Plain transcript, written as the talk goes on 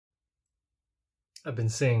I've been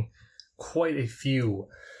seeing quite a few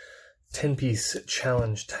 10-piece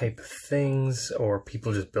challenge type things, or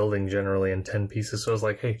people just building generally in 10 pieces. So I was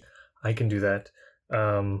like, hey, I can do that.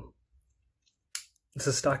 It's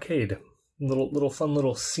a stockade. Little fun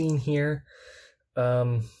little scene here.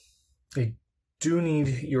 I do need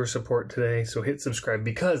your support today, so hit subscribe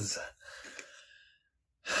because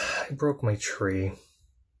I broke my tree.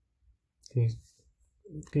 Can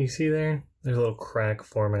you see there? There's a little crack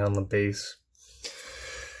forming on the base.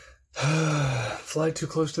 Fly too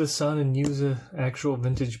close to the sun and use an actual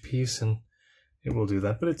vintage piece and it will do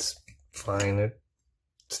that, but it's fine. It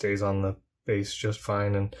stays on the base just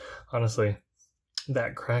fine, and honestly,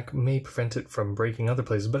 that crack may prevent it from breaking other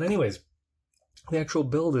places. But anyways, the actual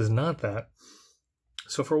build is not that.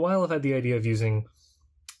 So for a while I've had the idea of using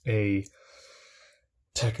a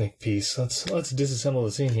Technic piece. Let's disassemble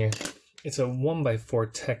the scene here. It's a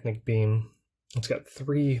 1x4 Technic beam. It's got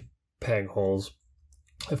 3 peg holes.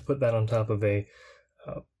 I've put that on top of a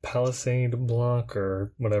palisade block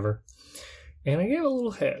or whatever. And I gave it a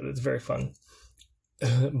little head. It's very fun.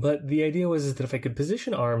 But the idea was that if I could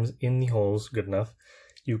position arms in the holes good enough,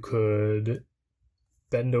 you could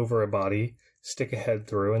bend over a body, stick a head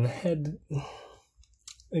through, and the head,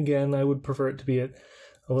 again, I would prefer it to be at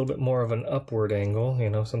a little bit more of an upward angle, you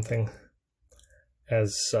know, something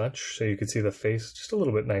as such, so you could see the face just a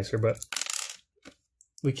little bit nicer, but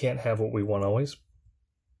we can't have what we want always.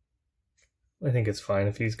 I think it's fine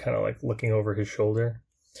if he's kind of like looking over his shoulder.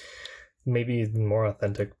 Maybe even more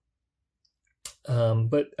authentic.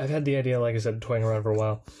 But I've had the idea, like I said, toying around for a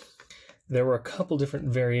while. There were a couple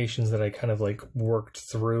different variations that I kind of like worked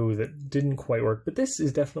through that didn't quite work, but this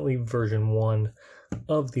is definitely version 1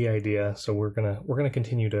 of the idea, so we're gonna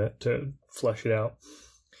continue to flesh it out.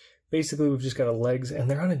 Basically, we've just got a legs, and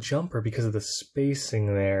they're on a jumper because of the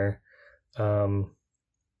spacing there.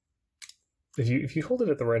 If you hold it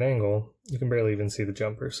at the right angle, you can barely even see the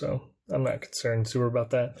jumper, so I'm not concerned super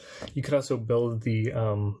about that. You could also build the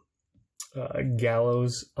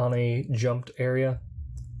gallows on a jumped area.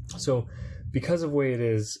 So because of the way it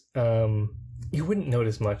is, you wouldn't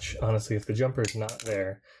notice much, honestly, if the jumper is not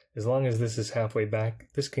there. As long as this is halfway back,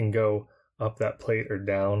 this can go up that plate or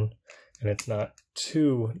down, and it's not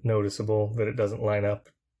too noticeable that it doesn't line up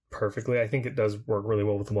perfectly. I think it does work really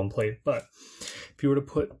well with the one plate, but if you were to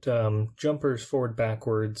put jumpers forward,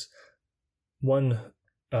 backwards, one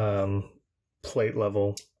plate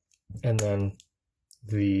level, and then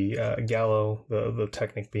the gallow, the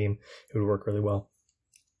Technic beam, it would work really well.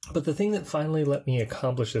 But the thing that finally let me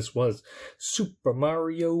accomplish this was Super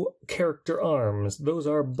Mario character arms. Those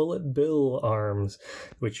are Bullet Bill arms,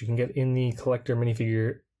 which you can get in the collector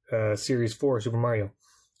minifigure Series 4 Super Mario.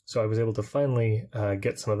 So I was able to finally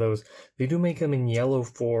get some of those. They do make them in yellow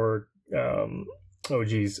for, Koopa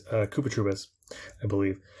Troopas, I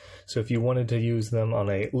believe. So if you wanted to use them on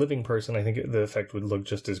a living person, I think the effect would look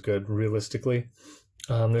just as good, realistically.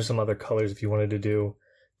 There's some other colors if you wanted to do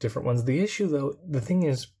different ones. The issue, though, the thing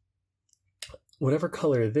is, whatever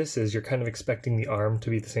color this is, you're kind of expecting the arm to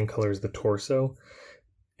be the same color as the torso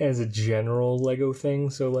as a general Lego thing.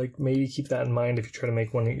 So, like, maybe keep that in mind if you try to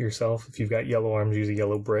make one yourself. If you've got yellow arms, use a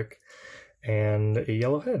yellow brick and a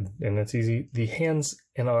yellow head, and that's easy. The hands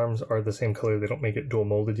and arms are the same color. They don't make it dual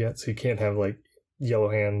molded yet, so you can't have, like, yellow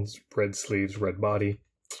hands, red sleeves, red body.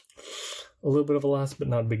 A little bit of a loss, but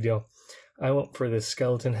not a big deal. I went for this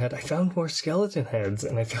skeleton head. I found more skeleton heads,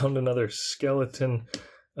 and I found another skeleton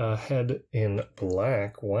head in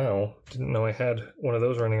black. Wow, didn't know I had one of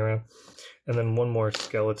those running around. And then one more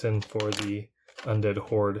skeleton for the Undead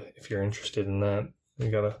Horde, if you're interested in that.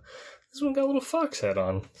 This one got a little fox head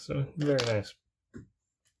on, so very nice.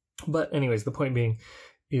 But anyways, the point being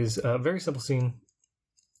is a very simple scene.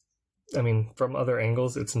 I mean, from other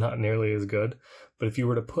angles, it's not nearly as good, but if you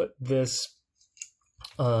were to put this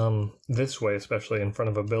this way, especially in front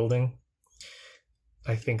of a building,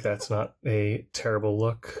 I think that's not a terrible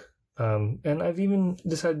look. And I've even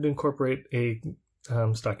decided to incorporate a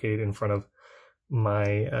stockade in front of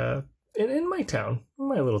my in my town,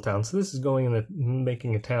 my little town. So this is going in the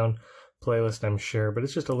Making a Town playlist, I'm sure, but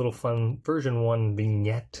it's just a little fun version 1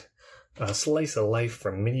 vignette, a slice of life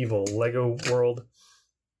from medieval Lego world.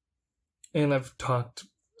 And I've talked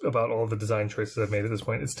about all the design choices I've made at this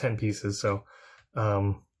point. It's 10 pieces, so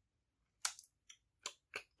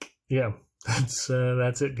yeah, that's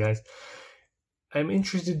it, guys. I'm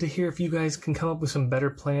interested to hear if you guys can come up with some better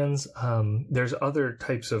plans. There's other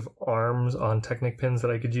types of arms on Technic pins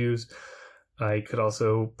that I could use. I could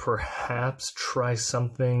also perhaps try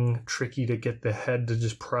something tricky to get the head to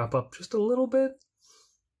just prop up just a little bit.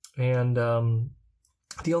 And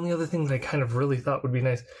The only other thing that I kind of really thought would be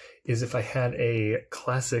nice is if I had a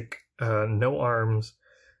classic no arms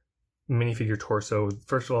minifigure torso.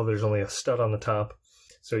 First of all, there's only a stud on the top,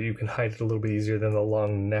 so you can hide it a little bit easier than the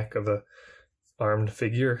long neck of a armed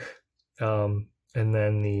figure. And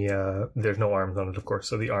then there's no arms on it, of course,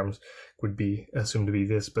 so the arms would be assumed to be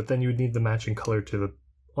this, but then you would need the matching color to the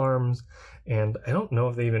arms, and I don't know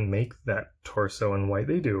if they even make that torso in white.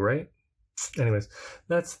 They do, right? Anyways,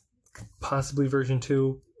 that's possibly version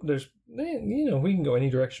 2. There's, you know, we can go any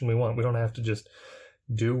direction we want. We don't have to just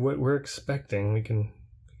do what we're expecting. We can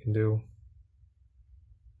do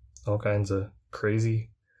all kinds of crazy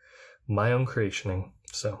my own creationing.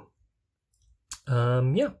 So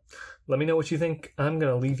yeah, let me know what you think. I'm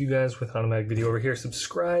gonna leave you guys with Automatic Video over here.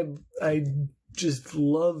 Subscribe. I just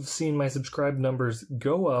love seeing my subscribe numbers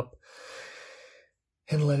go up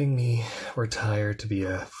and letting me retire to be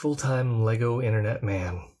a full-time Lego internet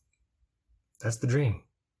man. That's the dream.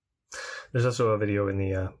 There's also a video in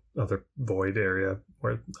the other void area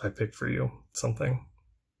where I picked for you something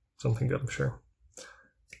good, I'm sure.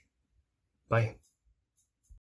 Bye.